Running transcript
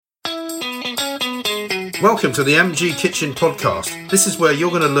Welcome to the MG Kitchen Podcast. This is where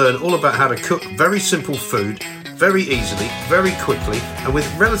you're going to learn all about how to cook very simple food, very easily, very quickly, and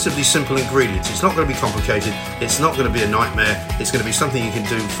with relatively simple ingredients. It's not going to be complicated, it's not going to be a nightmare, it's going to be something you can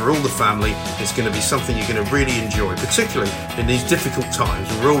do for all the family, it's going to be something you're going to really enjoy, particularly in these difficult times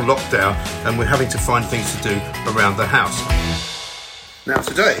when we're all locked down and we're having to find things to do around the house. Now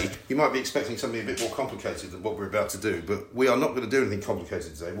today, you might be expecting something a bit more complicated than what we're about to do, but we are not going to do anything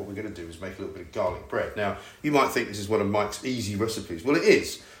complicated today. What we're going to do is make a little bit of garlic bread. Now, you might think this is one of Mike's easy recipes. Well, it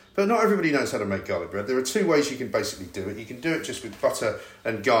is, but not everybody knows how to make garlic bread. There are two ways you can basically do it. You can do it just with butter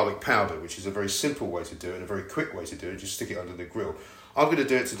and garlic powder, which is a very simple way to do it and a very quick way to do it. Just stick it under the grill. I'm going to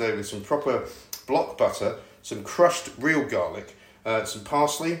do it today with some proper block butter, some crushed real garlic, some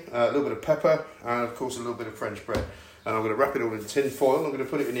parsley, a little bit of pepper, and of course a little bit of French bread. And I'm going to wrap it all in tin foil. I'm going to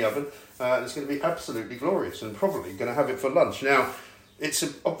put it in the oven. And it's going to be absolutely glorious and probably going to have it for lunch. Now,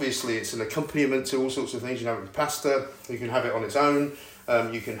 obviously it's an accompaniment to all sorts of things. You can have it with pasta. You can have it on its own.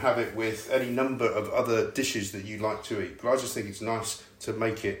 You can have it with any number of other dishes that you like to eat. But I just think it's nice to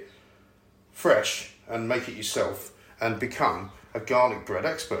make it fresh and make it yourself and become a garlic bread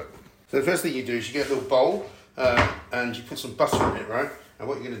expert. So the first thing you do is you get a little bowl and you put some butter in it, right? And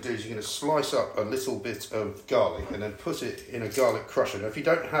what you're going to do is you're going to slice up a little bit of garlic and then put it in a garlic crusher. Now, if you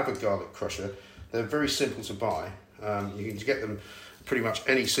don't have a garlic crusher, they're very simple to buy. You can get them pretty much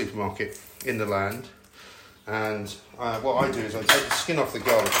any supermarket in the land. And what I do is I take the skin off the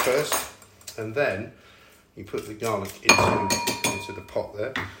garlic first, and then you put the garlic into the pot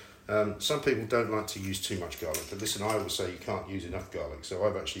there. Some people don't like to use too much garlic, but listen, I always say you can't use enough garlic. So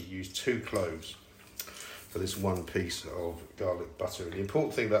I've actually used 2 cloves for this one piece of garlic butter. And the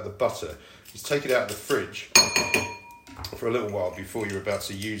important thing about the butter is take it out of the fridge for a little while before you're about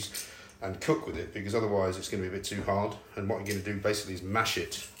to use and cook with it, because otherwise it's going to be a bit too hard. And what you're going to do basically is mash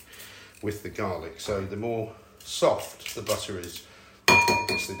it with the garlic. So the more soft the butter is,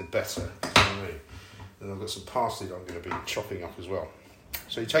 obviously the better. You know what I mean? And I've got some parsley that I'm going to be chopping up as well.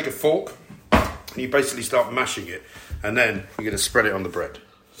 So you take a fork and you basically start mashing it, and then you're going to spread it on the bread.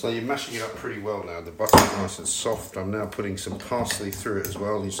 So you're mashing it up pretty well now. The butter's nice and soft. I'm now putting some parsley through it as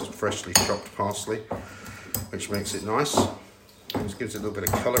well. These are freshly chopped parsley, which makes it nice. And just gives it a little bit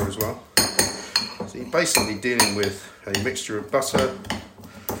of colour as well. So you're basically dealing with a mixture of butter,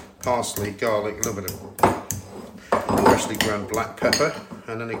 parsley, garlic, a little bit of freshly ground black pepper,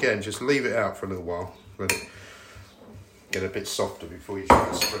 and then again, just leave it out for a little while. Let it get a bit softer before you try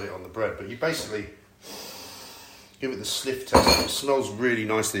to spread it on the bread. But you basically give it the sniff test. If it smells really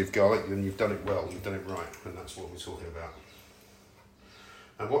nicely of garlic, then you've done it well, you've done it right, and that's what we're talking about.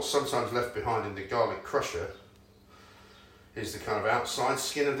 And what's sometimes left behind in the garlic crusher is the kind of outside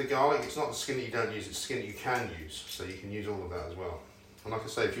skin of the garlic. It's not the skin that you don't use, it's the skin that you can use, so you can use all of that as well. And like I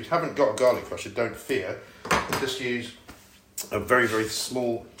say, if you haven't got a garlic crusher, don't fear, just use a very, very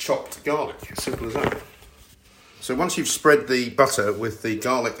small chopped garlic, as simple as that. So once you've spread the butter with the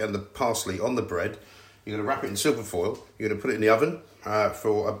garlic and the parsley on the bread, you're going to wrap it in silver foil. You're going to put it in the oven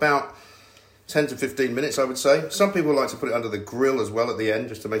for about 10 to 15 minutes, I would say. Some people like to put it under the grill as well at the end,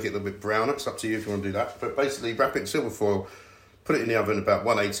 just to make it a little bit browner. It's up to you if you want to do that. But basically, wrap it in silver foil, put it in the oven about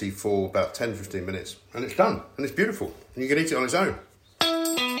 180 for about 10 to 15 minutes, and it's done. And it's beautiful. And you can eat it on its own.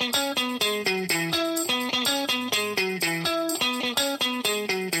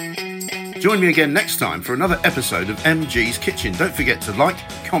 Join me again next time for another episode of MG's Kitchen. Don't forget to like,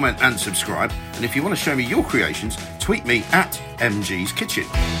 comment and subscribe. And if you want to show me your creations, tweet me at MG's Kitchen.